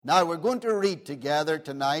Now we're going to read together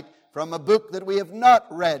tonight from a book that we have not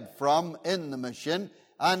read from in the mission,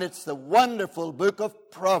 and it's the wonderful book of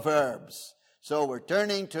Proverbs. So we're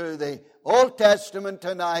turning to the Old Testament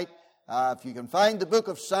tonight. If you can find the book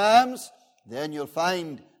of Psalms, then you'll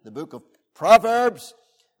find the book of Proverbs.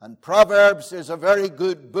 And Proverbs is a very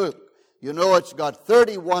good book. You know, it's got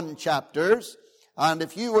 31 chapters. And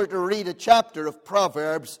if you were to read a chapter of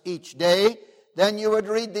Proverbs each day, then you would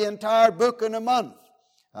read the entire book in a month.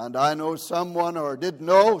 And I know someone, or did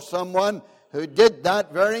know someone, who did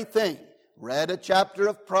that very thing. Read a chapter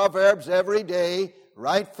of Proverbs every day,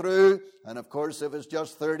 right through. And of course, if it's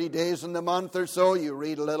just 30 days in the month or so, you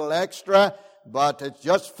read a little extra. But it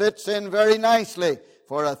just fits in very nicely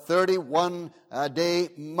for a 31-day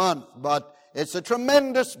month. But it's a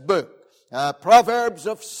tremendous book. Proverbs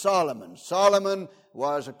of Solomon. Solomon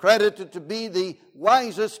was accredited to be the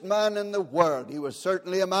wisest man in the world. He was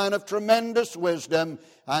certainly a man of tremendous wisdom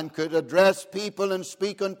and could address people and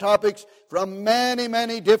speak on topics from many,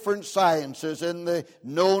 many different sciences in the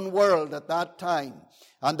known world at that time.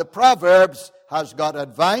 And the Proverbs has got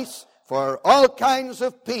advice for all kinds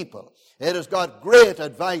of people. It has got great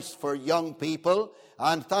advice for young people,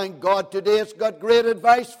 and thank God today it's got great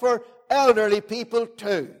advice for elderly people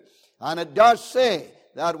too. And it does say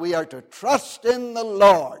that we are to trust in the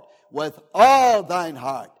Lord with all thine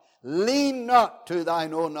heart. Lean not to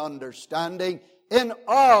thine own understanding. In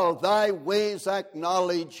all thy ways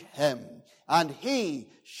acknowledge him, and he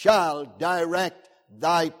shall direct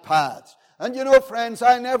thy paths. And you know, friends,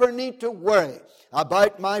 I never need to worry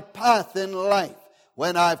about my path in life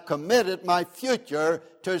when I've committed my future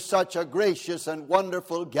to such a gracious and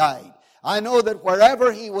wonderful guide. I know that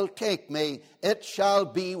wherever he will take me, it shall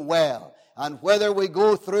be well. And whether we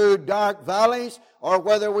go through dark valleys or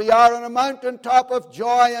whether we are on a mountaintop of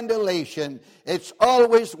joy and elation, it's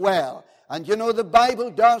always well. And you know, the Bible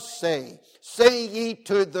does say ye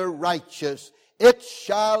to the righteous, it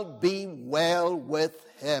shall be well with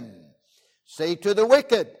him. Say to the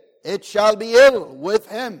wicked, it shall be ill with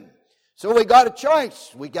him. So we got a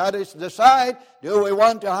choice. We got to decide, do we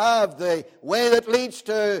want to have the way that leads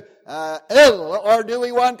to ill, or do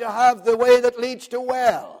we want to have the way that leads to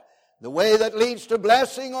well? The way that leads to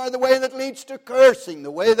blessing, or the way that leads to cursing?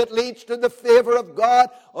 The way that leads to the favor of God,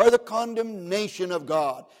 or the condemnation of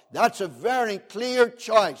God? That's a very clear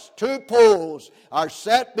choice. Two poles are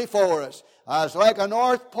set before us, as like a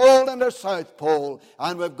North Pole and a South Pole,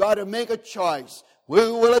 and we've got to make a choice.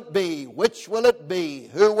 Who will it be? Which will it be?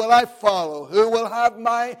 Who will I follow? Who will have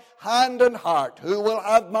my hand and heart? Who will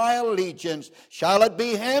have my allegiance? Shall it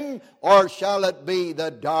be him, or shall it be the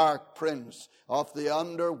dark prince of the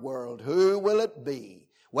underworld? Who will it be?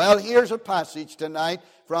 Well, here's a passage tonight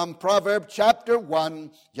from Proverbs chapter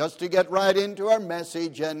 1, just to get right into our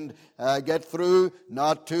message and get through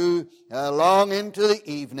not too long into the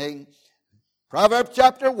evening. Proverbs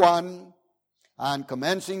chapter 1, and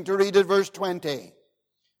commencing to read at verse 20.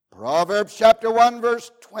 Proverbs chapter 1,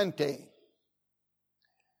 verse 20.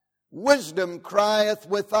 Wisdom crieth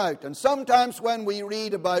without. And sometimes when we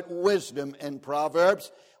read about wisdom in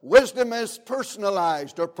Proverbs, wisdom is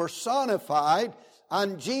personalized or personified,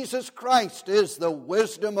 and Jesus Christ is the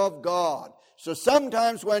wisdom of God. So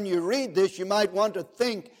sometimes when you read this, you might want to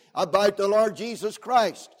think about the Lord Jesus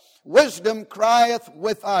Christ. Wisdom crieth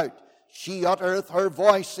without. She uttereth her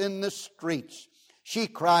voice in the streets. She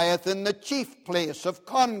crieth in the chief place of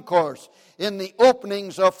concourse, in the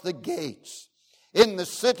openings of the gates. In the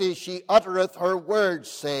city she uttereth her words,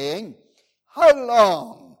 saying, How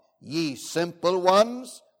long, ye simple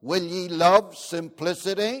ones, will ye love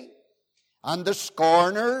simplicity? And the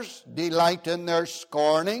scorners delight in their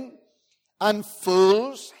scorning, and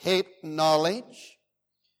fools hate knowledge.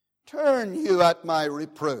 Turn you at my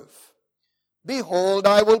reproof. Behold,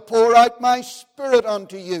 I will pour out my spirit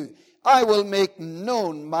unto you. I will make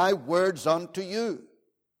known my words unto you.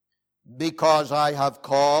 Because I have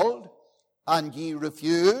called, and ye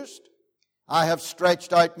refused. I have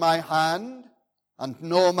stretched out my hand, and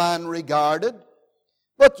no man regarded.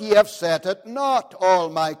 But ye have set at naught all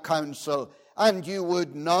my counsel, and you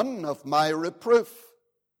would none of my reproof.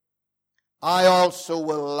 I also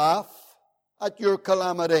will laugh at your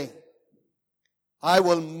calamity. I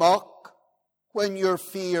will mock when your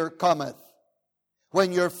fear cometh.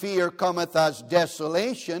 When your fear cometh as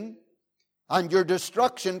desolation, and your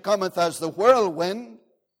destruction cometh as the whirlwind,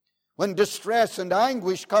 when distress and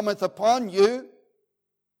anguish cometh upon you,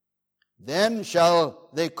 then shall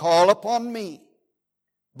they call upon me,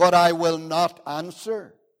 but I will not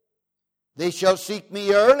answer. They shall seek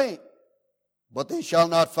me early, but they shall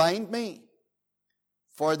not find me.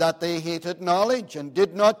 For that they hated knowledge, and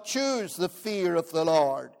did not choose the fear of the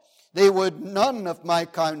Lord. They would none of my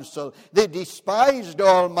counsel. They despised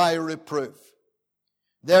all my reproof.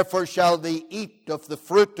 Therefore shall they eat of the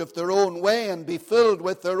fruit of their own way, and be filled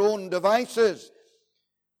with their own devices.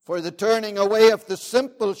 For the turning away of the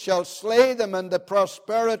simple shall slay them, and the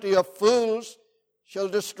prosperity of fools shall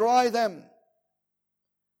destroy them.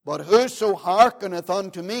 But whoso hearkeneth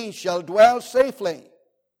unto me shall dwell safely,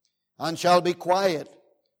 and shall be quiet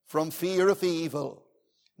from fear of evil.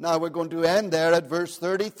 Now we're going to end there at verse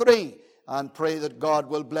 33 and pray that God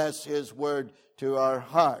will bless His word to our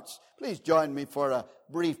hearts. Please join me for a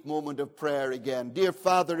brief moment of prayer again. Dear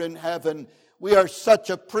Father in heaven, we are such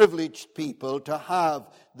a privileged people to have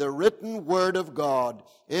the written word of God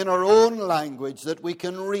in our own language that we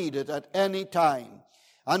can read it at any time.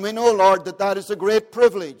 And we know, Lord, that that is a great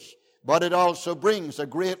privilege, but it also brings a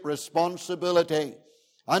great responsibility.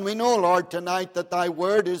 And we know, Lord, tonight that Thy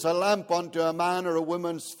word is a lamp unto a man or a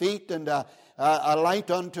woman's feet and a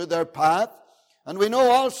light unto their path. And we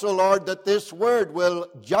know also, Lord, that this word will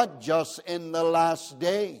judge us in the last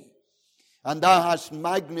day. And Thou hast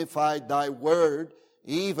magnified Thy word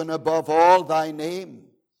even above all Thy name.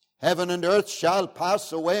 Heaven and earth shall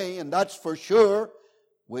pass away, and that's for sure.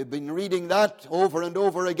 We've been reading that over and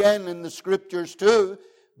over again in the Scriptures too.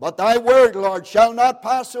 But Thy word, Lord, shall not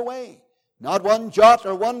pass away. Not one jot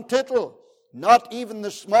or one tittle, not even the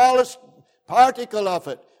smallest particle of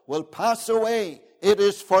it will pass away. It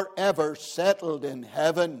is forever settled in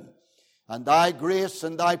heaven. And Thy grace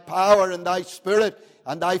and Thy power and Thy Spirit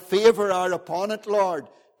and Thy favor are upon it, Lord,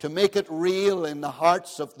 to make it real in the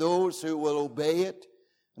hearts of those who will obey it.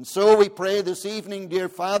 And so we pray this evening, dear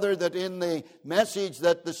Father, that in the message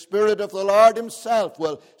that the Spirit of the Lord Himself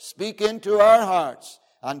will speak into our hearts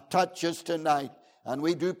and touch us tonight. And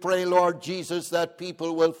we do pray, Lord Jesus, that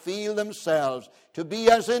people will feel themselves to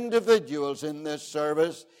be as individuals in this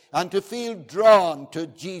service and to feel drawn to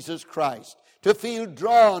Jesus Christ, to feel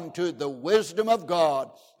drawn to the wisdom of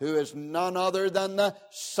God, who is none other than the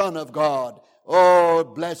Son of God. Oh,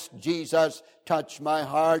 blessed Jesus, touch my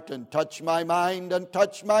heart and touch my mind and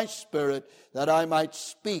touch my spirit, that I might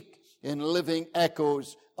speak in living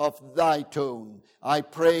echoes of Thy tone. I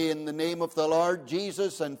pray in the name of the Lord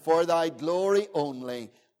Jesus and for Thy glory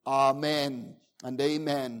only. Amen and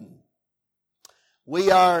amen. We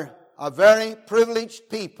are a very privileged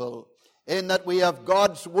people in that we have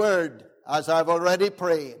God's word, as I've already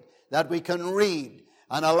prayed, that we can read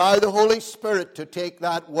and allow the Holy Spirit to take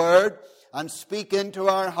that word and speak into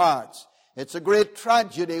our hearts. It's a great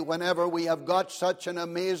tragedy whenever we have got such an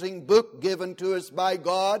amazing book given to us by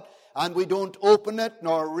God and we don't open it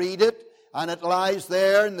nor read it, and it lies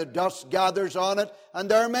there and the dust gathers on it. And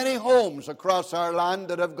there are many homes across our land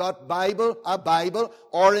that have got a Bible,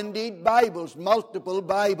 or indeed Bibles, multiple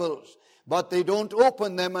Bibles, but they don't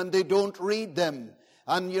open them and they don't read them.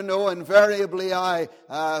 And you know, invariably I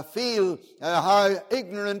feel how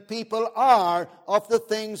ignorant people are of the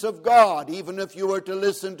things of God. Even if you were to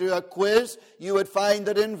listen to a quiz, you would find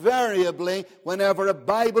that invariably, whenever a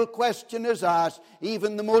Bible question is asked,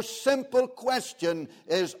 even the most simple question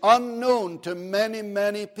is unknown to many,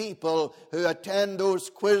 many people who attend those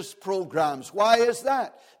quiz programs. Why is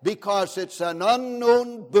that? Because it's an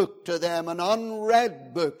unknown book to them, an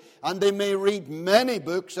unread book. And they may read many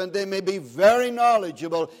books and they may be very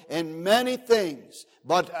knowledgeable in many things.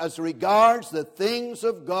 But as regards the things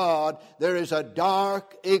of God, there is a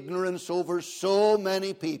dark ignorance over so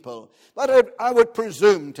many people. But I would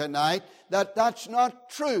presume tonight that that's not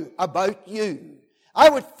true about you. I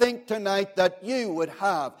would think tonight that you would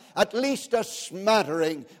have at least a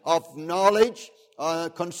smattering of knowledge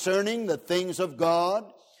concerning the things of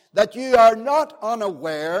God. That you are not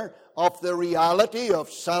unaware of the reality of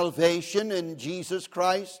salvation in Jesus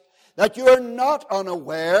Christ. That you are not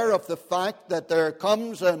unaware of the fact that there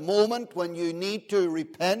comes a moment when you need to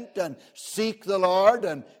repent and seek the Lord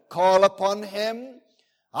and call upon Him.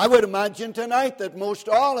 I would imagine tonight that most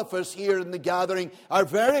all of us here in the gathering are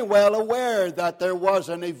very well aware that there was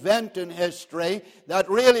an event in history that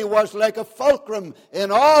really was like a fulcrum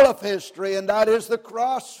in all of history, and that is the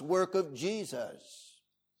cross work of Jesus.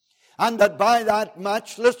 And that by that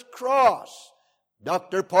matchless cross,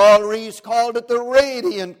 Dr. Paul Rees called it the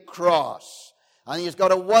radiant cross. And he's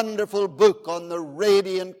got a wonderful book on the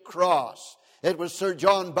radiant cross. It was Sir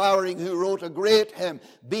John Bowring who wrote a great hymn,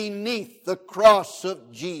 Beneath the Cross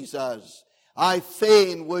of Jesus, I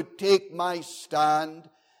fain would take my stand.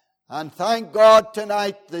 And thank God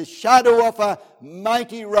tonight, the shadow of a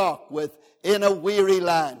mighty rock within a weary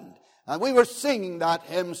land. And we were singing that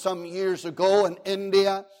hymn some years ago in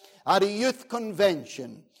India, at a youth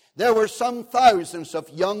convention. There were some thousands of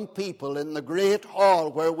young people in the great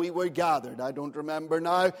hall where we were gathered. I don't remember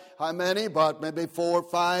now how many, but maybe 4,000 or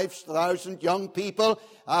 5,000 young people.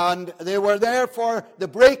 And they were there for the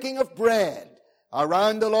breaking of bread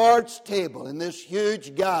around the Lord's table in this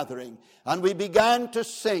huge gathering. And we began to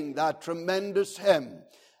sing that tremendous hymn.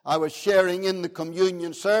 I was sharing in the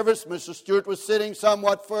communion service. Mrs. Stewart was sitting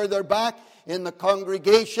somewhat further back in the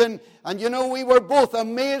congregation. And you know, we were both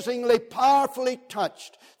amazingly, powerfully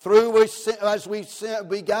touched as we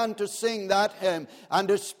began to sing that hymn. And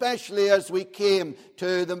especially as we came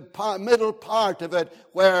to the middle part of it,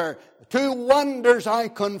 where two wonders I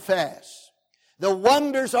confess. The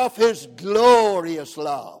wonders of His glorious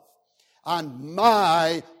love and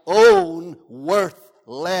my own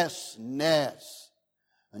worthlessness.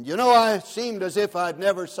 And you know, I seemed as if I'd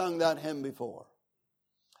never sung that hymn before.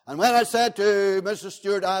 And when I said to Mrs.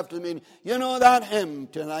 Stewart after the meeting, you know that hymn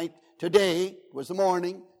today was the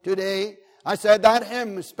morning, today, I said that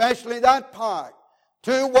hymn, especially that part,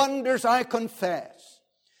 two wonders I confess,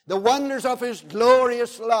 the wonders of His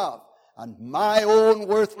glorious love and my own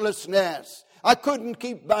worthlessness. I couldn't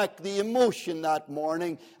keep back the emotion that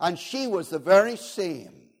morning, and she was the very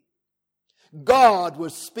same. God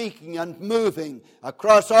was speaking and moving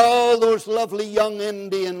across all those lovely young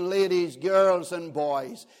Indian ladies, girls and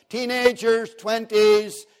boys, teenagers,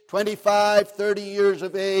 20s, 25, 30 years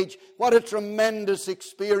of age. What a tremendous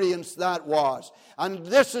experience that was. And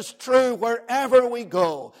this is true wherever we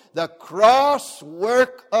go. The cross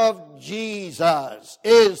work of Jesus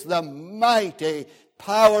is the mighty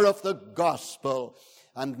power of the gospel.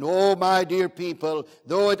 And oh, my dear people,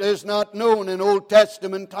 though it is not known in Old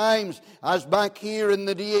Testament times, as back here in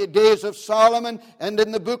the days of Solomon and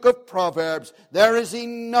in the book of Proverbs, there is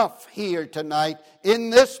enough here tonight in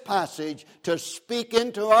this passage to speak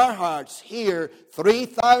into our hearts here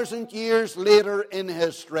 3,000 years later in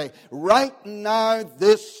history. Right now,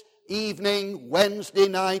 this evening, Wednesday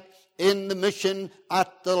night, in the mission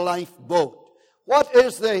at the Lifeboat. What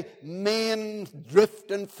is the main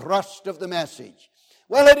drift and thrust of the message?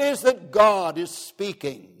 Well, it is that God is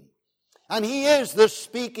speaking. And He is the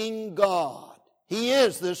speaking God. He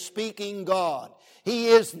is the speaking God. He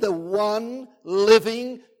is the one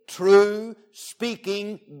living, true,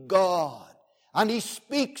 speaking God. And He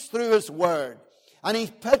speaks through His Word. And He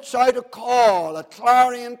puts out a call, a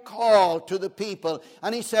clarion call to the people.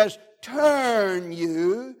 And He says, turn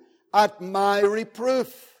you at my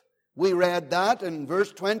reproof. We read that in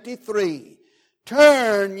verse 23.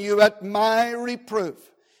 Turn you at my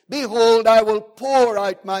reproof. Behold, I will pour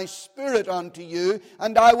out my Spirit unto you,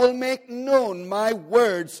 and I will make known my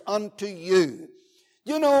words unto you.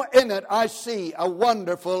 You know, in it I see a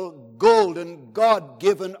wonderful, golden,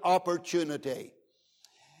 God-given opportunity.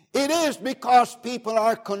 It is because people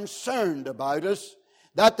are concerned about us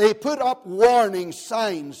that they put up warning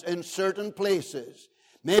signs in certain places.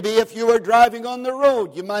 Maybe if you were driving on the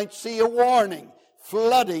road, you might see a warning.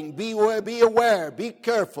 Flooding, be aware, be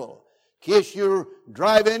careful, in case you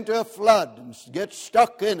drive into a flood and get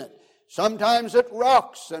stuck in it. Sometimes at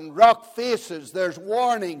rocks and rock faces, there's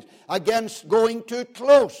warnings against going too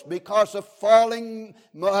close because of falling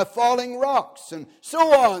rocks, and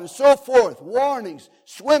so on and so forth. Warnings.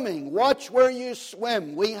 Swimming, watch where you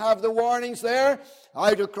swim. We have the warnings there.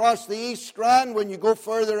 Out across the East Strand, when you go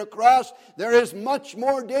further across, there is much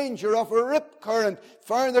more danger of a rip current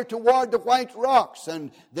further toward the White Rocks.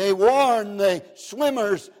 And they warn the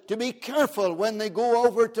swimmers to be careful when they go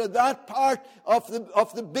over to that part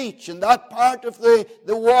of the beach and that part of the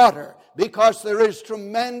water, because there is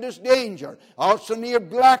tremendous danger. Also near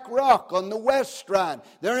Black Rock on the West Strand,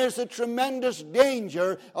 there is a tremendous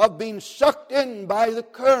danger of being sucked in by the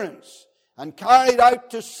currents and carried out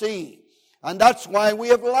to sea. And that's why we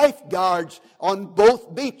have lifeguards on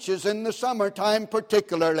both beaches in the summertime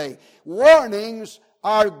particularly. Warnings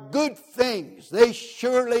are good things. They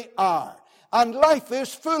surely are. And life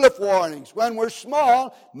is full of warnings. When we're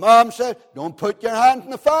small, Mom said, don't put your hand in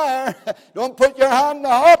the fire. Don't put your hand in the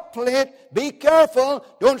hot plate. Be careful.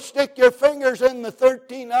 Don't stick your fingers in the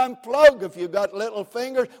 13-amp plug if you've got little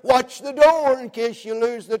fingers. Watch the door in case you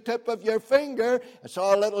lose the tip of your finger. I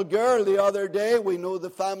saw a little girl the other day. We know the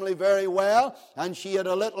family very well. And she had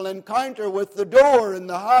a little encounter with the door in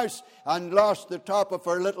the house and lost the top of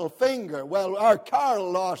her little finger. Well, our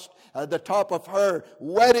Carol lost the top of her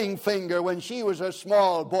wedding finger when she was a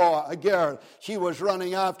small boy, a girl. She was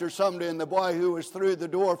running after somebody, and the boy who was through the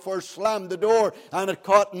door first slammed the door, and it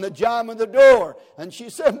caught in and the jam of the door. And she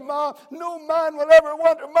said, "Ma, no man will ever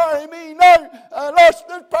want to marry me now. I lost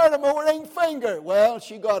this part of my ring finger." Well,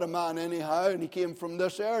 she got a man anyhow, and he came from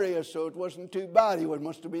this area, so it wasn't too bad. He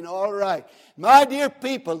must have been all right. My dear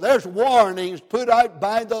people, there's warnings put out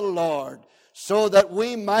by the Lord so that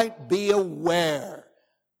we might be aware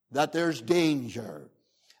that there's danger.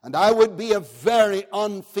 And I would be a very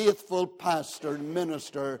unfaithful pastor and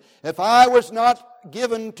minister if I was not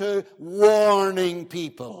given to warning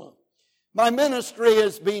people. My ministry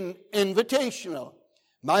has been invitational.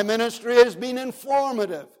 My ministry has been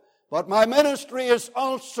informative. But my ministry is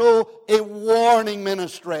also a warning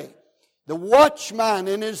ministry. The watchman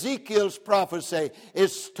in Ezekiel's prophecy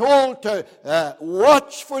is told to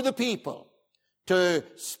watch for the people, to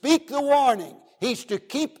speak the warning. He's to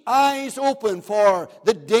keep eyes open for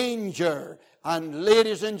the danger. And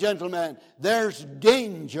ladies and gentlemen, there's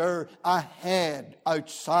danger ahead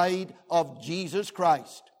outside of Jesus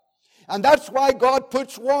Christ. And that's why God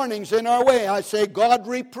puts warnings in our way. I say God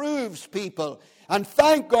reproves people. And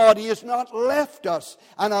thank God He has not left us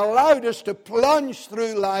and allowed us to plunge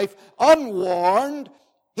through life unwarned.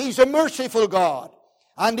 He's a merciful God.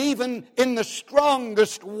 And even in the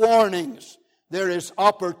strongest warnings, there is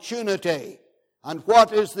opportunity. And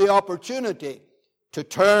what is the opportunity? To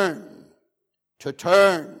turn. To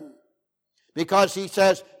turn. Because He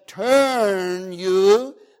says, "Turn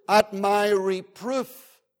you at my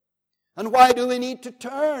reproof." And why do we need to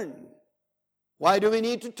turn? Why do we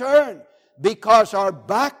need to turn? Because our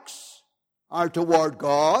backs are toward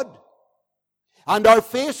God, and our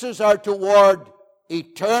faces are toward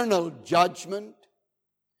eternal judgment.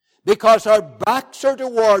 Because our backs are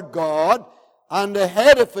toward God, and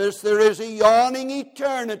ahead of us there is a yawning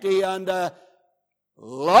eternity and a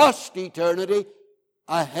lost eternity,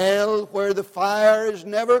 a hell where the fire is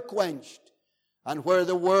never quenched and where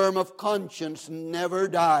the worm of conscience never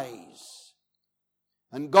dies.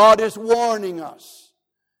 And God is warning us,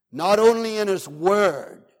 not only in His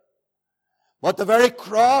Word, but the very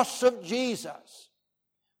cross of Jesus.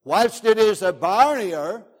 Whilst it is a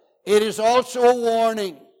barrier, it is also a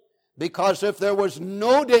warning, because if there was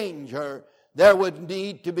no danger, there would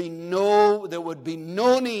be no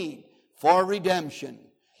need for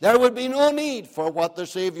redemption. There would be no need for what the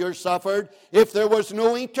Savior suffered if there was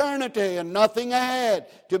no eternity and nothing ahead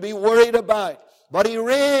to be worried about. But He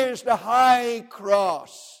raised a high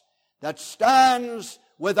cross that stands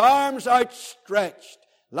with arms outstretched,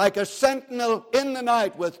 like a sentinel in the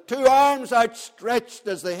night with two arms outstretched,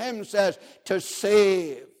 as the hymn says, to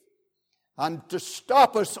save and to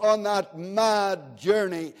stop us on that mad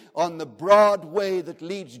journey on the broad way that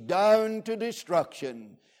leads down to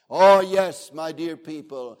destruction. Oh yes, my dear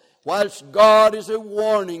people, whilst God is a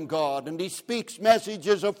warning God and He speaks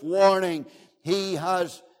messages of warning, He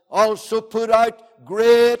has also put out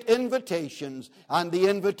great invitations, and the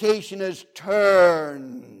invitation is,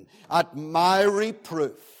 "Turn at my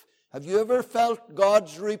reproof." Have you ever felt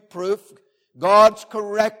God's reproof, God's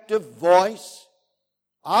corrective voice?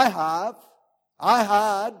 I have. I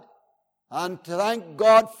had. And thank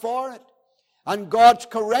God for it. And God's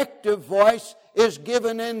corrective voice is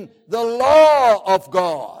given in the law of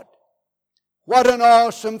God. What an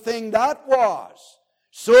awesome thing that was.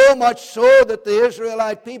 So much so that the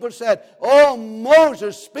Israelite people said, "Oh,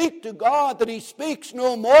 Moses, speak to God that He speaks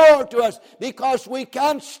no more to us, because we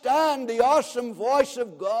can't stand the awesome voice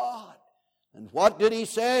of God." And what did He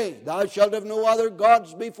say? "Thou shalt have no other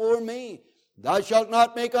gods before me. Thou shalt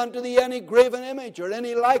not make unto thee any graven image or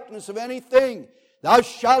any likeness of anything. Thou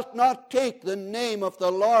shalt not take the name of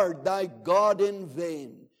the Lord thy God in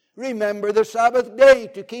vain. Remember the Sabbath day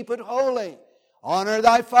to keep it holy. Honor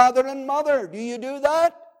thy father and mother." Do you do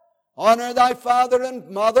that? Honor thy father and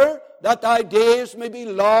mother, that thy days may be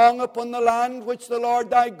long upon the land which the Lord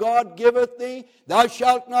thy God giveth thee. Thou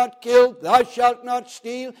shalt not kill, thou shalt not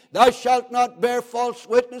steal, thou shalt not bear false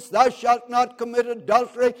witness, thou shalt not commit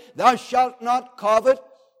adultery, thou shalt not covet.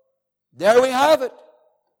 There we have it.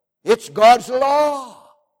 It's God's law,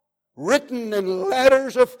 written in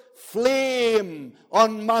letters of flame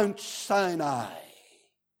on Mount Sinai,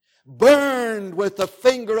 burned with the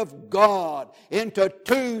finger of God into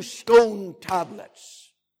 2 stone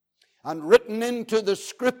tablets, and written into the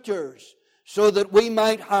Scriptures so that we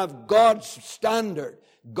might have God's standard,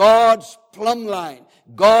 God's plumb line,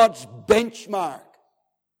 God's benchmark.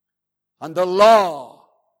 And the law,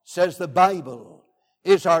 says the Bible,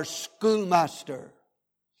 is our schoolmaster.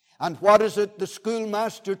 And what is it the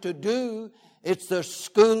schoolmaster to do? It's the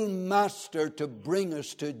schoolmaster to bring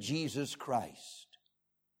us to Jesus Christ.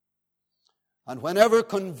 And whenever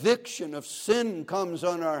conviction of sin comes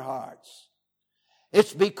on our hearts,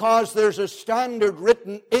 It's because there's a standard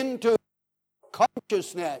written into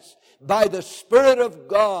consciousness by the Spirit of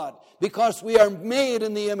God, because we are made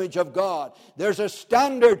in the image of God. There's a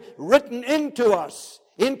standard written into us,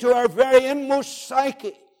 into our very inmost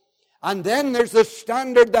psyche. And then there's the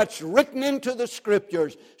standard that's written into the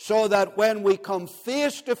Scriptures, so that when we come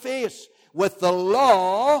face to face with the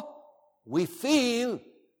law, we feel,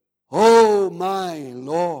 oh my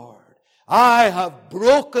Lord, I have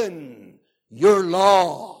broken your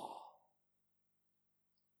law.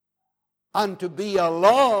 And to be a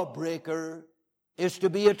lawbreaker is to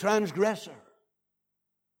be a transgressor.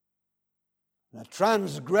 A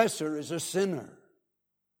transgressor is a sinner.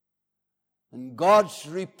 And God's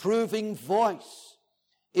reproving voice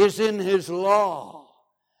is in His law.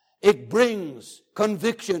 It brings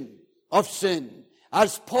conviction of sin.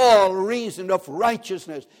 As Paul reasoned of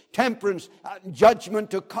righteousness, temperance, and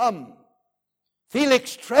judgment to come,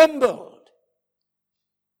 Felix trembled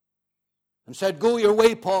and said, "Go your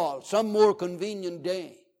way, Paul, some more convenient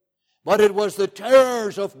day." But it was the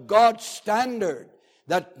terrors of God's standard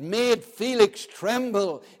that made Felix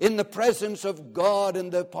tremble in the presence of God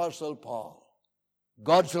and the Apostle Paul.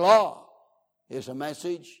 God's law is a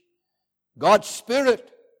message. God's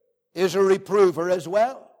Spirit is a reprover as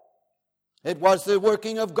well. It was the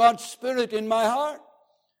working of God's Spirit in my heart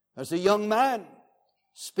as a young man,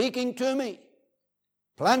 speaking to me,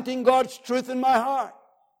 planting God's truth in my heart,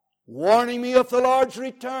 warning me of the Lord's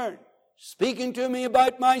return, speaking to me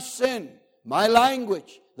about my sin, my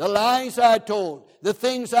language, the lies I told, the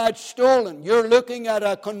things I'd stolen. You're looking at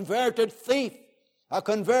a converted thief, a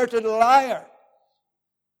converted liar.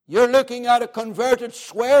 You're looking at a converted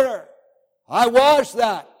swearer. I was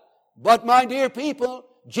that. But my dear people,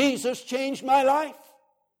 Jesus changed my life.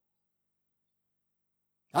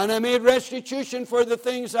 And I made restitution for the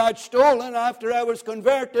things I'd stolen after I was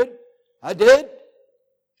converted. I did.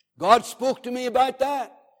 God spoke to me about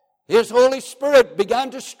that. His Holy Spirit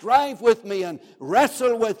began to strive with me and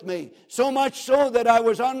wrestle with me, so much so that I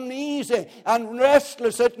was uneasy and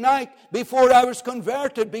restless at night before I was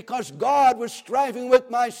converted, because God was striving with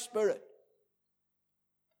my spirit.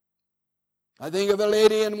 I think of a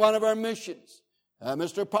lady in one of our missions.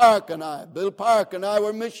 Mr. Park and I, Bill Park and I,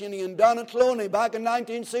 were missioning in Donaghcloney back in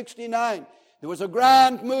 1969. There was a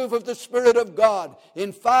grand move of the Spirit of God.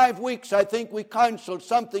 In 5 weeks, I think we counseled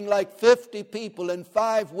something like 50 people in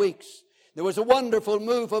 5 weeks. There was a wonderful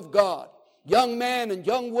move of God. Young men and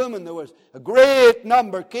young women, there was a great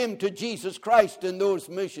number came to Jesus Christ in those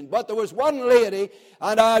missions. But there was one lady,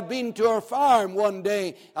 and I had been to her farm one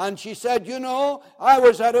day, and she said, "You know, I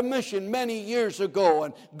was at a mission many years ago,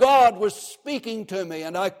 and God was speaking to me,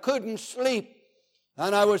 and I couldn't sleep.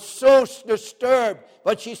 And I was so disturbed."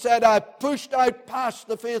 But she said, "I pushed out past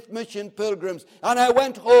the Faith Mission pilgrims, and I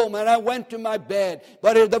went home, and I went to my bed.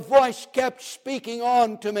 But the voice kept speaking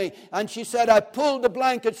on to me." And she said, "I pulled the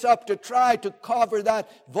blankets up to try to cover that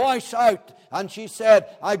voice out." And she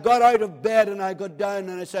said, "I got out of bed, and I got down,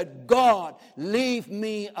 and I said, 'God, leave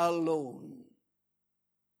me alone.'"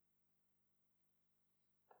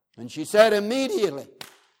 And she said immediately,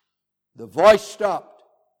 the voice stopped.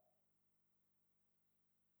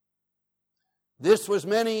 This was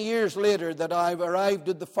many years later that I arrived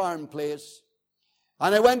at the farm place.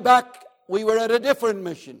 And I went back. We were at a different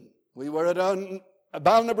mission. We were at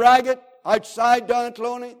Balnabraget, outside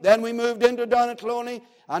Donaghcloney. Then we moved into Donaghcloney.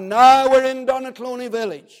 And now we're in Donaghcloney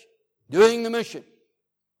village, doing the mission.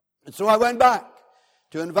 And so I went back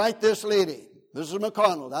to invite this lady, Mrs.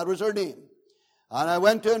 McConnell, that was her name. And I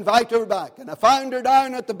went to invite her back. And I found her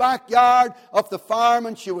down at the backyard of the farm,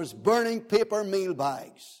 and she was burning paper meal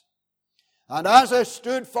bags. And as I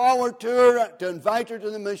stood forward to her to invite her to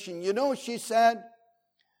the mission, you know, she said,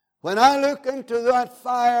 "When I look into that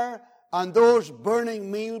fire and those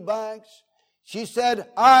burning meal bags," she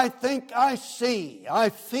said, "I think I see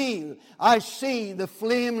the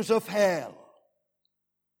flames of hell.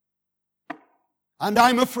 And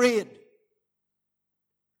I'm afraid."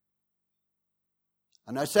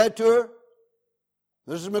 And I said to her,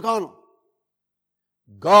 "Mrs. McConnell,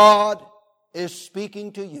 God is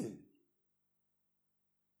speaking to you.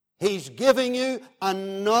 He's giving you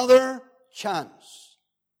another chance.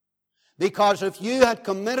 Because if you had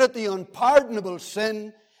committed the unpardonable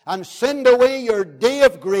sin and sinned away your day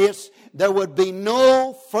of grace, there would be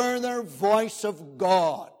no further voice of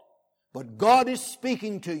God. But God is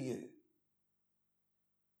speaking to you.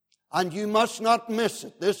 And you must not miss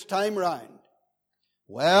it this time round."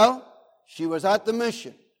 Well, she was at the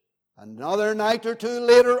mission. Another night or two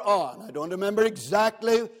later on, I don't remember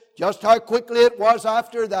exactly just how quickly it was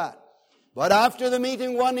after that, But after the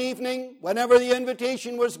meeting one evening, whenever the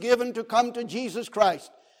invitation was given to come to Jesus Christ,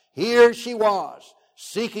 here she was,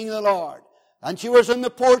 seeking the Lord. And she was in the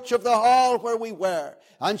porch of the hall where we were.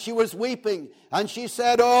 And she was weeping. And she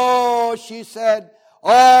said, oh, she said,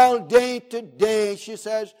 all day today, she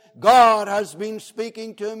says, God has been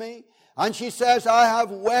speaking to me. And she says, I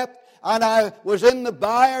have wept. And I was in the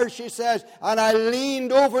byre, she says, and I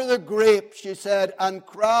leaned over the grape, she said, and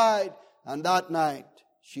cried. And that night,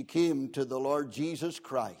 she came to the Lord Jesus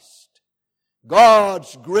Christ.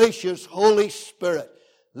 God's gracious Holy Spirit,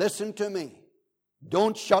 listen to me.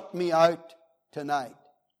 Don't shut me out tonight.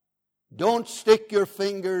 Don't stick your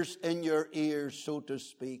fingers in your ears, so to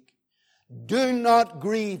speak. Do not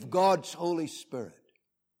grieve God's Holy Spirit.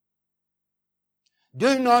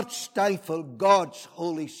 Do not stifle God's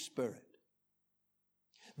Holy Spirit,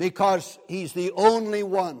 because He's the only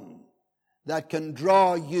one that can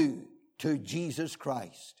draw you to Jesus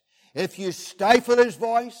Christ. If you stifle His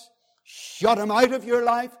voice, shut Him out of your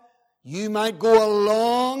life, you might go a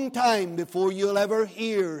long time before you'll ever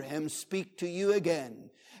hear Him speak to you again.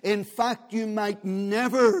 In fact, you might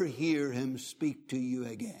never hear Him speak to you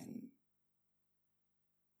again.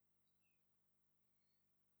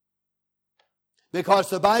 Because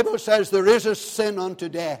the Bible says there is a sin unto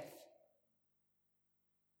death.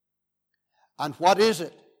 And what is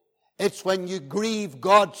it? It's when you grieve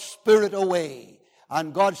God's Spirit away.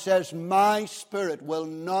 And God says, my Spirit will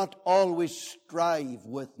not always strive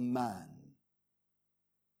with man.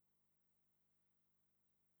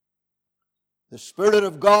 The Spirit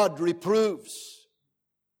of God reproves.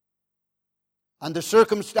 And the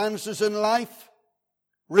circumstances in life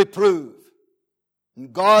reprove.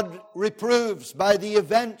 And God reproves by the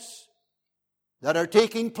events that are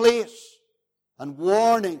taking place and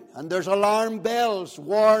warning. And there's alarm bells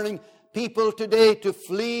warning people today to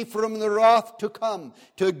flee from the wrath to come,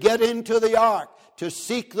 to get into the ark, to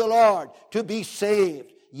seek the Lord, to be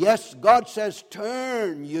saved. Yes, God says,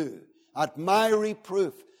 turn you at my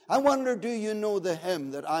reproof. I wonder, do you know the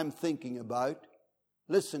hymn that I'm thinking about?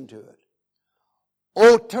 Listen to it.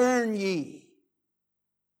 O turn ye.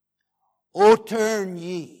 O turn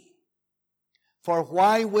ye, for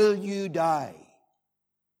why will you die?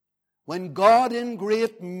 When God in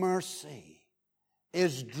great mercy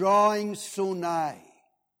is drawing so nigh.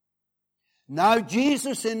 Now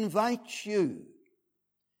Jesus invites you.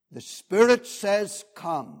 The Spirit says,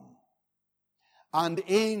 come. And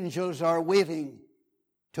angels are waiting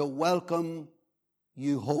to welcome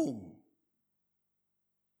you home.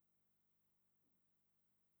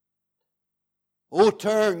 O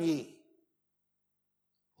turn ye.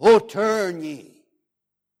 Oh, turn ye.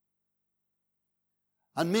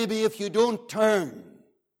 And maybe if you don't turn,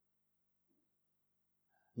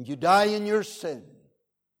 and you die in your sin,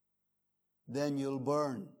 then you'll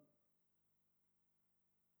burn.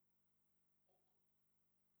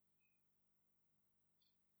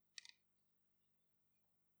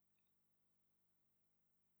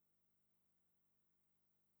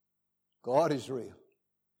 God is real.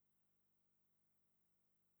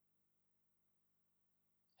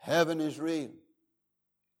 Heaven is real.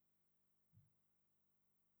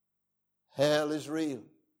 Hell is real.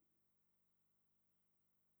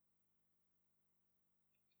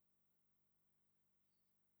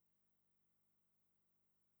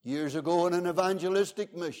 Years ago in an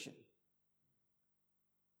evangelistic mission,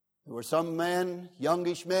 there were some men,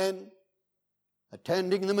 youngish men,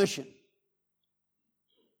 attending the mission.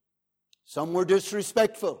 Some were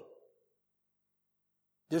disrespectful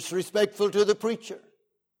to the preacher,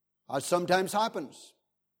 as sometimes happens.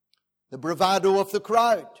 The bravado of the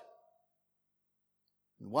crowd.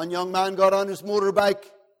 And one young man got on his motorbike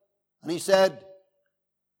and he said,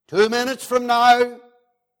 2 minutes from now,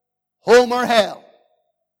 home or hell.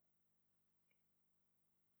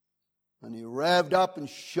 And he revved up and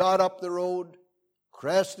shot up the road,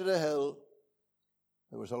 crested a hill.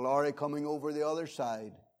 There was a lorry coming over the other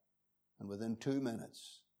side. And within 2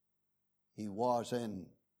 minutes, he was in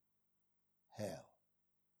hell.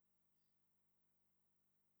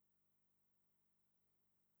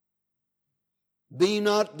 Be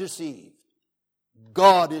not deceived.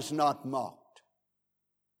 God is not mocked.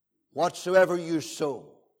 Whatsoever you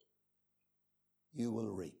sow, you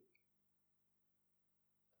will reap.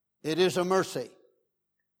 It is a mercy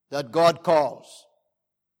that God calls.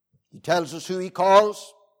 He tells us who He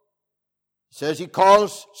calls. He says He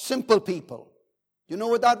calls simple people. Do you know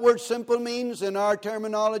what that word simple means in our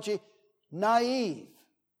terminology? Naive.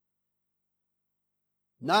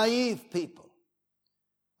 Naive people.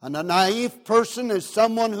 And a naive person is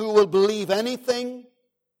someone who will believe anything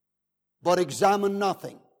but examine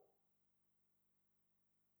nothing.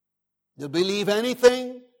 They believe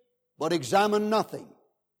anything but examine nothing.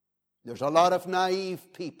 There's a lot of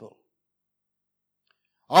naive people.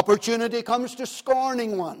 Opportunity comes to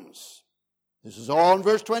scorning ones. This is all in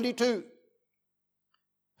verse 22.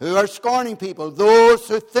 Who are scorning people? Those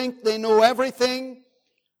who think they know everything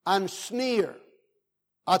and sneer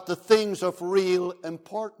at the things of real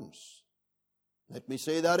importance. Let me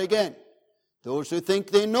say that again. Those who think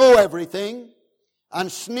they know everything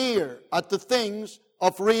and sneer at the things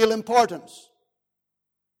of real importance.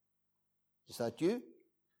 Is that you?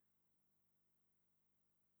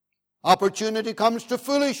 Opportunity comes to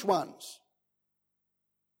foolish ones.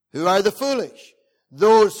 Who are the foolish?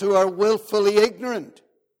 Those who are willfully ignorant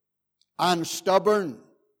and stubborn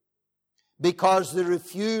because they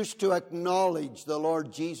refuse to acknowledge the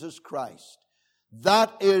Lord Jesus Christ.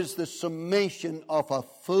 That is the summation of a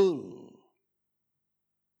fool.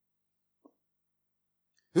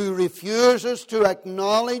 Who refuses to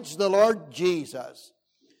acknowledge the Lord Jesus,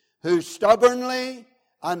 who stubbornly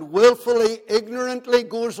and willfully, ignorantly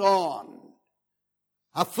goes on.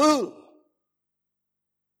 A fool.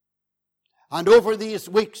 And over these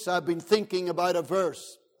weeks I've been thinking about a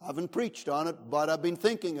verse. I haven't preached on it, but I've been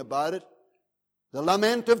thinking about it. The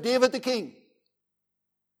lament of David the king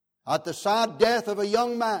at the sad death of a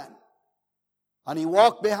young man. And he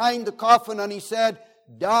walked behind the coffin and he said,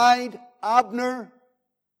 "Died Abner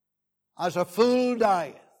as a fool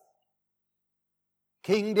dieth."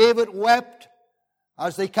 King David wept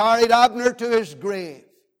as they carried Abner to his grave.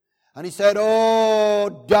 And he said,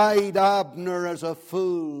 "Oh, died Abner as a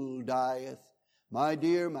fool dieth." My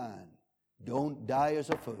dear man, don't die as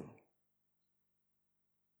a fool.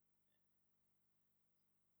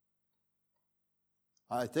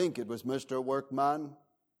 I think it was Mr. Workman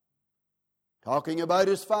talking about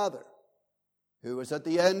his father, who was at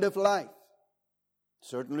the end of life.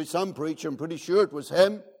 Certainly some preacher, I'm pretty sure it was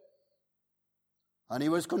him. And he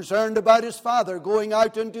was concerned about his father going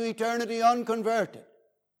out into eternity unconverted.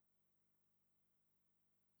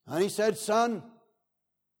 And he said, "Son,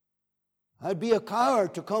 I'd be a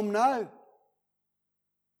coward to come now.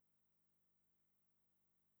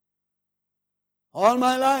 All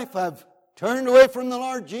my life I've turned away from the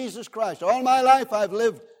Lord Jesus Christ. All my life I've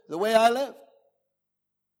lived the way I live.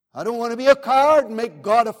 I don't want to be a coward and make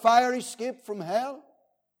God a fire escape from hell."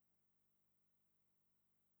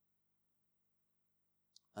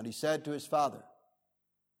 And he said to his father,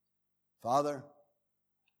 "Father,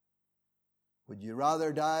 would you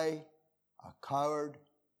rather die a coward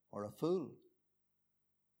or a fool?"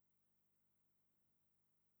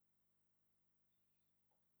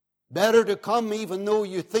 Better to come even though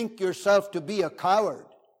you think yourself to be a coward,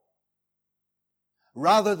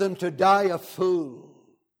 rather than to die a fool.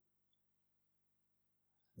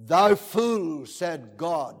 "Thou fool," said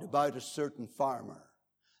God about a certain farmer,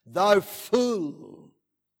 "thou fool,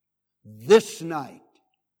 this night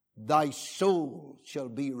thy soul shall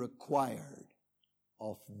be required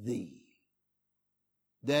of thee.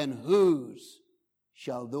 Then whose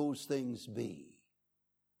shall those things be?"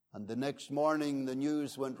 And the next morning the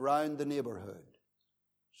news went round the neighborhood.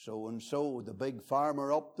 So and so, the big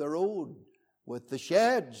farmer up the road with the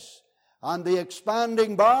sheds and the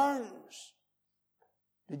expanding barns.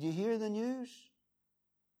 Did you hear the news?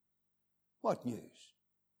 What news?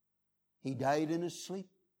 He died in his sleep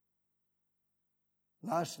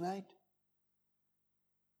last night.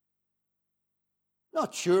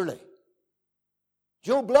 Not surely.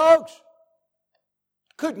 Joe Bloggs?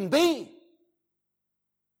 Couldn't be.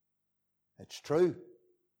 It's true.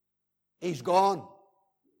 He's gone.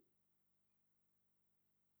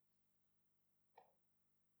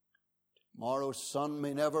 Tomorrow's sun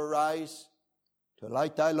may never rise to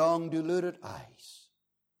light thy long deluded eyes.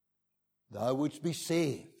 Thou wouldst be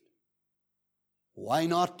saved. Why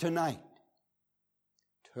not tonight?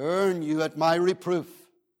 Turn you at my reproof.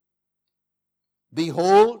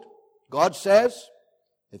 Behold, God says,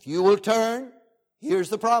 if you will turn, here's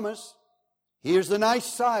the promise. Here's the nice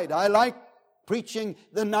side. I like preaching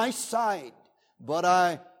the nice side, but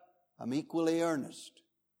I am equally earnest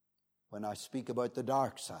when I speak about the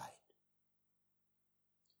dark side.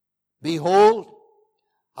 Behold,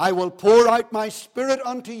 I will pour out my Spirit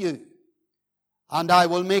unto you, and I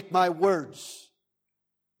will make my words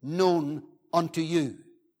known unto you.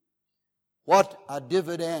 What a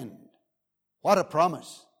dividend. What a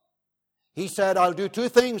promise. He said, I'll do two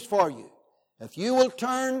things for you. If you will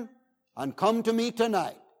turn and come to me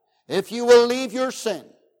tonight, if you will leave your sin,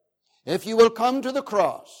 if you will come to the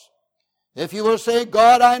cross, if you will say,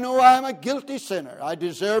 God, I know I am a guilty sinner. I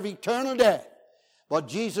deserve eternal death. But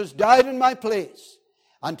Jesus died in my place.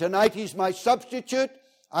 And tonight He's my substitute,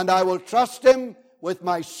 and I will trust Him with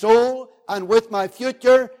my soul and with my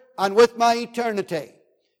future and with my eternity.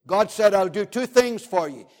 God said, I'll do two things for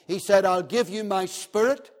you. He said, I'll give you my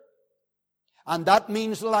Spirit, and that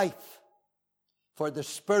means life. For the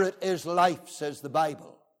Spirit is life, says the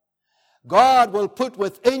Bible. God will put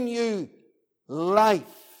within you life,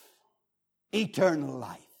 eternal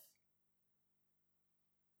life.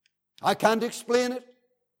 I can't explain it,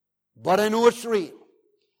 but I know it's real.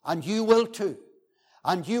 And you will too.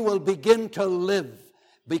 And you will begin to live,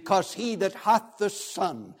 because he that hath the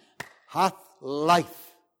Son hath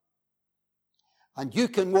life. And you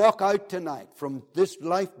can walk out tonight from this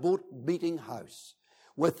lifeboat beating house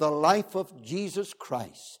with the life of Jesus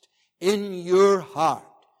Christ in your heart.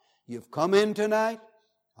 You've come in tonight.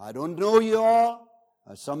 I don't know you all.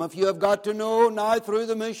 Some of you have got to know now through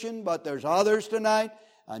the mission, but there's others tonight.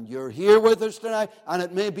 And you're here with us tonight. And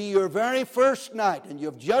it may be your very first night. And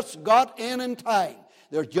you've just got in time.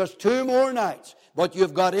 There's just 2 more nights. But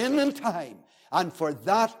you've got in time. And for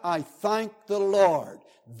that I thank the Lord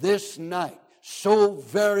this night so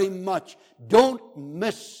very much. Don't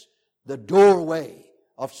miss the doorway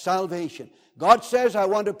of salvation. God says, I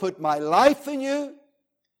want to put my life in you.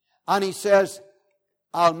 And he says,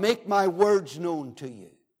 I'll make my words known to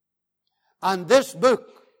you. And this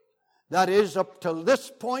book, that is up till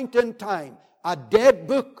this point in time a dead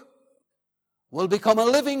book, will become a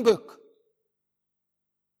living book.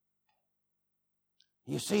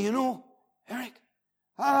 You see, Eric,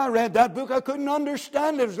 I read that book, I couldn't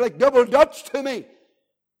understand it. It was like double Dutch to me.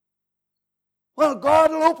 Well,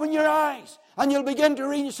 God will open your eyes, and you'll begin to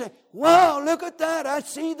read and you say, wow, look at that, I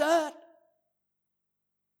see that.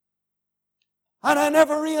 And I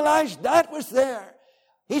never realized that was there.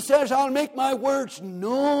 He says, I'll make my words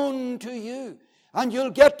known to you. And you'll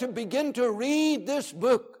get to begin to read this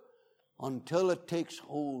book until it takes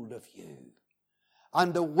hold of you.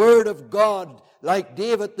 And the Word of God, like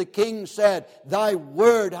David the king said, Thy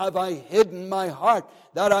Word have I hidden my heart,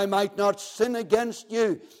 that I might not sin against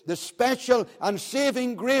you. The special and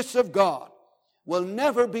saving grace of God will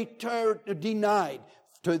never be denied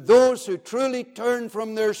to those who truly turn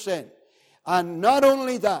from their sin. And not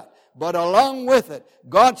only that, but along with it,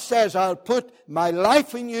 God says, I'll put my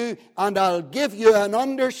life in you and I'll give you an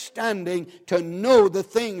understanding to know the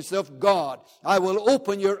things of God. I will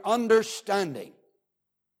open your understanding.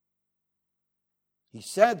 He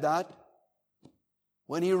said that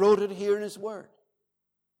when he wrote it here in his Word.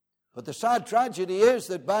 But the sad tragedy is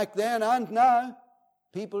that back then and now,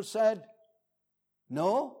 people said,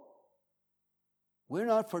 no, we're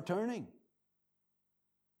not for turning.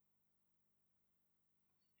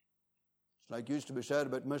 Like used to be said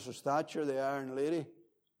about Mrs. Thatcher, the Iron Lady.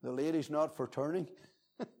 The lady's not for turning.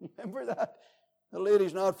 Remember that? The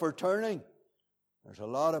lady's not for turning. There's a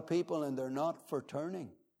lot of people and they're not for turning.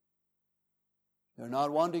 They're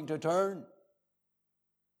not wanting to turn.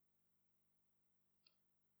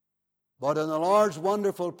 But in the Lord's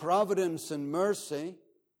wonderful providence and mercy,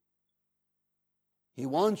 He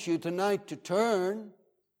wants you tonight to turn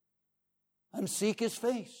and seek His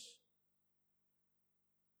face.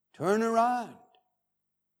 Turn around.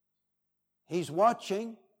 He's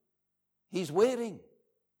watching. He's waiting.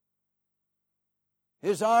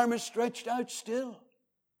 His arm is stretched out still.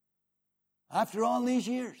 After all these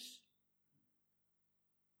years.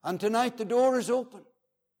 And tonight the door is open.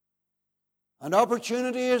 And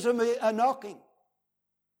opportunity is a knocking.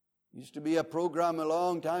 Used to be a program a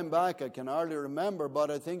long time back. I can hardly remember,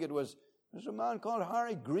 but I think there's a man called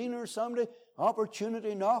Harry Green or somebody.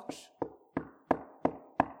 Opportunity knocks.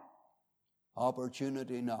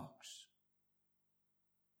 Opportunity knocks.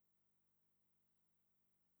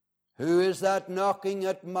 Who is that knocking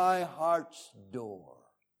at my heart's door?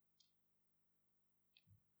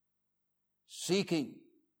 Seeking,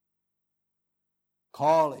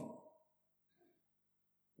 calling,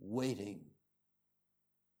 waiting.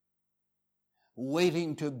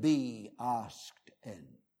 Waiting to be asked in.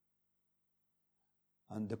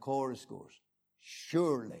 And the chorus goes,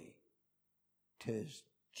 surely 'tis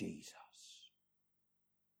Jesus.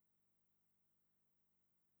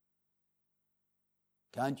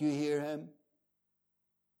 Can't you hear Him?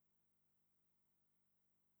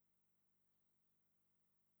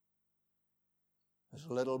 As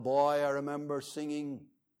a little boy, I remember singing,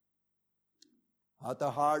 at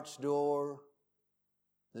the heart's door,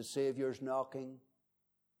 the Savior's knocking.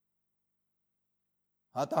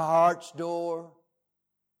 At the heart's door,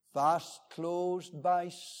 fast closed by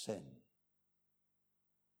sin.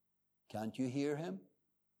 Can't you hear Him?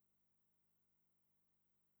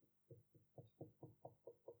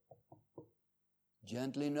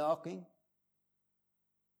 Gently knocking,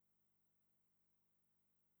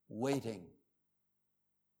 waiting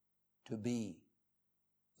to be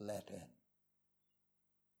let in.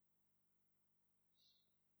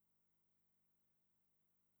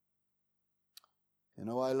 You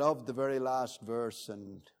know, I love the very last verse,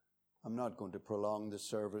 and I'm not going to prolong the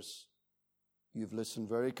service. You've listened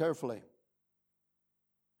very carefully.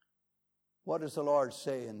 What does the Lord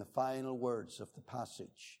say in the final words of the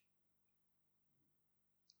passage?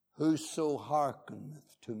 Whoso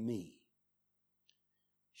hearkeneth to me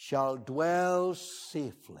shall dwell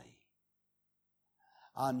safely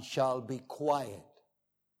and shall be quiet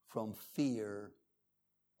from fear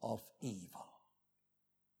of evil.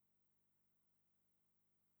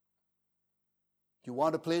 Do you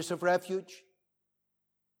want a place of refuge?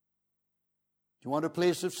 Do you want a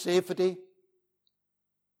place of safety?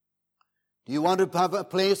 Do you want to have a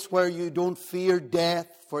place where you don't fear death?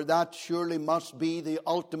 For that surely must be the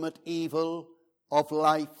ultimate evil of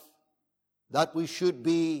life. That we should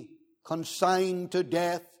be consigned to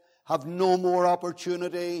death, have no more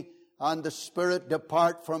opportunity, and the spirit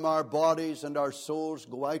depart from our bodies and our souls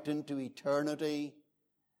go out into eternity.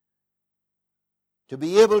 To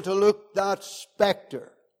be able to look that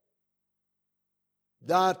specter,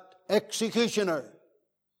 that executioner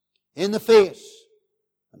in the face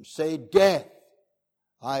and say, death,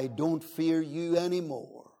 I don't fear you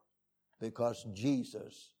anymore because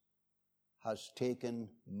Jesus has taken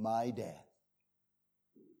my death.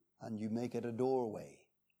 And you make it a doorway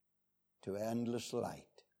to endless light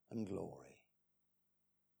and glory.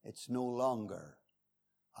 It's no longer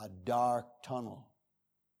a dark tunnel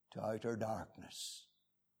to outer darkness.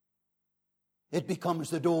 It becomes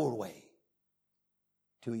the doorway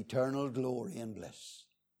to eternal glory and bliss.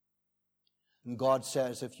 And God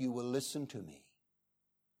says, if you will listen to me,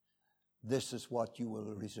 this is what you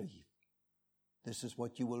will receive. This is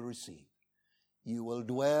what you will receive. You will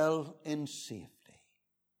dwell in safety,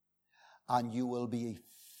 and you will be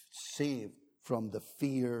saved from the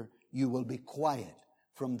fear. You will be quiet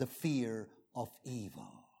from the fear of evil.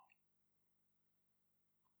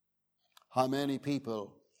 How many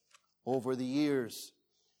people over the years,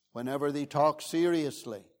 whenever they talk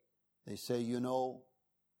seriously, they say, you know,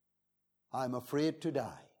 I'm afraid to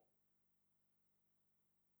die.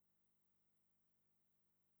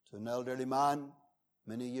 So an elderly man,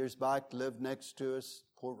 many years back, lived next to us,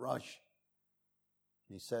 Portrush.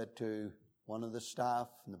 He said to one of the staff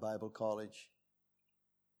in the Bible college,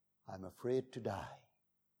 I'm afraid to die.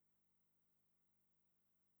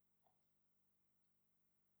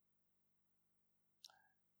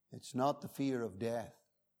 It's not the fear of death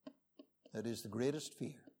that is the greatest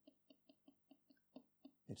fear.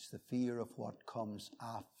 It's the fear of what comes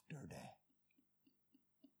after death.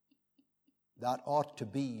 That ought to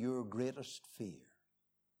be your greatest fear.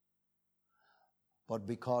 But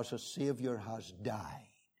because a Savior has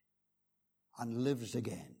died and lives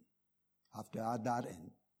again, I have to add that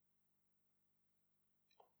in.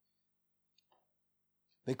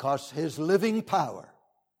 Because His living power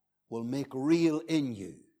will make real in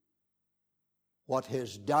you what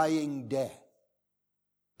His dying death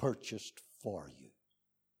purchased for you.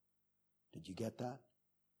 Did you get that?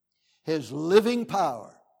 His living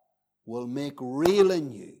power will make real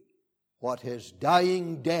in you what His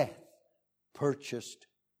dying death purchased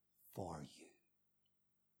for you.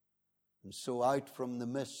 And so out from the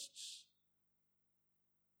mists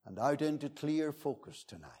and out into clear focus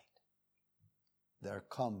tonight, there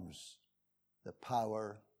comes the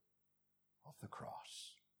power of the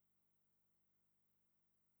cross.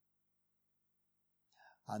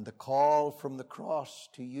 And the call from the cross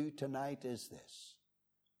to you tonight is this: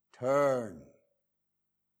 turn.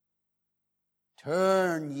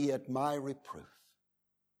 Turn ye at my reproof.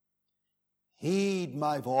 Heed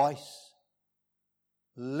my voice.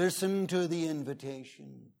 Listen to the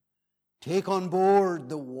invitation. Take on board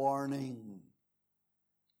the warning.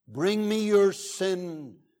 Bring me your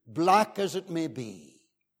sin, black as it may be,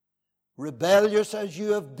 rebellious as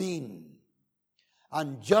you have been,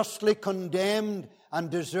 and justly condemned and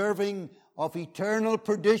deserving of eternal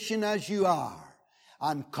perdition as you are.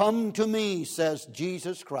 And come to me, says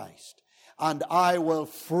Jesus Christ, and I will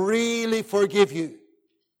freely forgive you.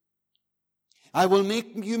 I will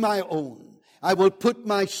make you my own. I will put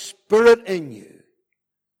my Spirit in you.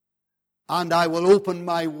 And I will open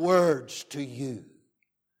my words to you.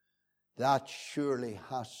 That surely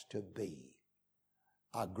has to be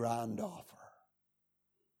a grand offer.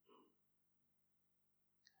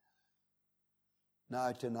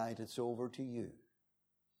 Now tonight it's over to you.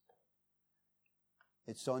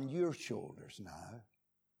 It's on your shoulders now.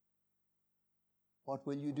 What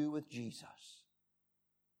will you do with Jesus?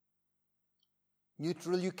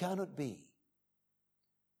 Neutral you cannot be.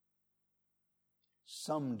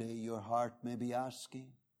 someday your heart may be asking,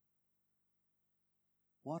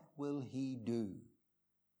 what will He do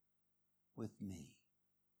with me?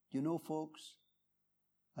 Do you know, folks,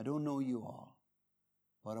 I don't know you all,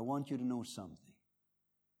 but I want you to know something.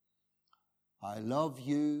 I love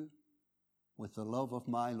you with the love of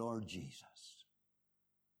my Lord Jesus.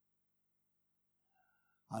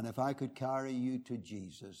 And if I could carry you to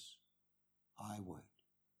Jesus, I would.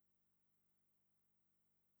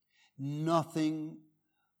 Nothing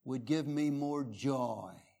would give me more joy,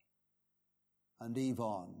 and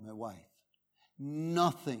Yvonne, my wife,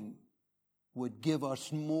 nothing would give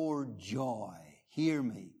us more joy, hear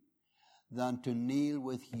me, than to kneel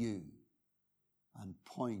with you and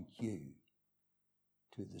point you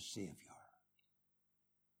to the Savior.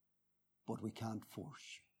 But we can't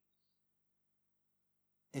force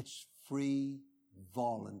you. It's free,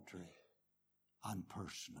 voluntary, and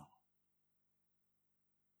personal.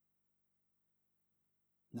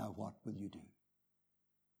 Now what will you do?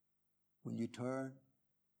 Will you turn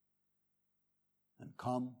and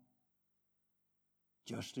come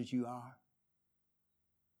just as you are?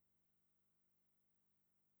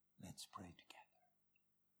 Let's pray together.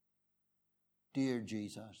 Dear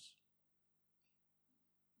Jesus,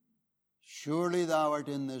 surely Thou art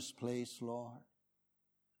in this place, Lord.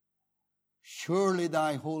 Surely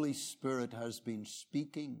Thy Holy Spirit has been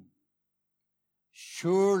speaking.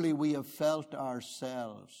 Surely we have felt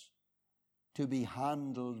ourselves to be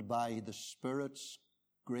handled by the Spirit's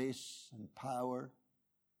grace and power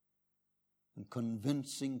and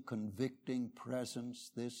convincing, convicting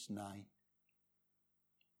presence this night.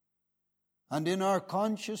 And in our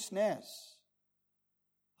consciousness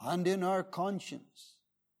and in our conscience,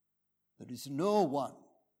 there is no one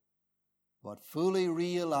but fully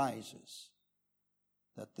realizes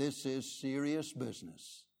that this is serious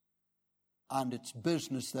business, and it's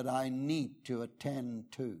business that I need to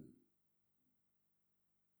attend to.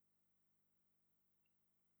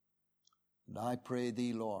 And I pray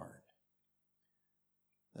Thee, Lord,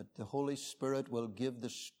 that the Holy Spirit will give the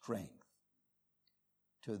strength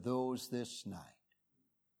to those this night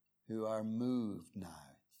who are moved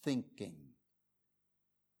now, thinking,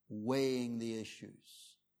 weighing the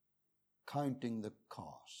issues, counting the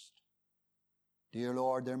cost. Dear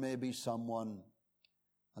Lord, there may be someone,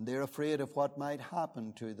 and they're afraid of what might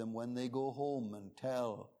happen to them when they go home and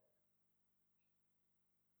tell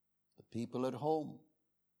the people at home.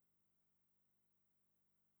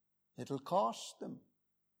 It'll cost them.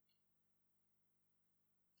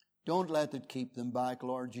 Don't let it keep them back,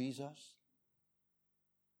 Lord Jesus.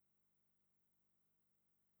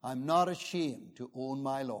 I'm not ashamed to own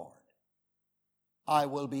my Lord. I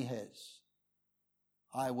will be His.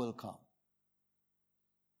 I will come.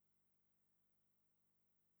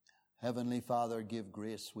 Heavenly Father, give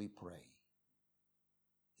grace, we pray.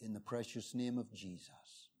 In the precious name of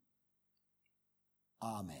Jesus.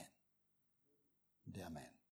 Amen and amen.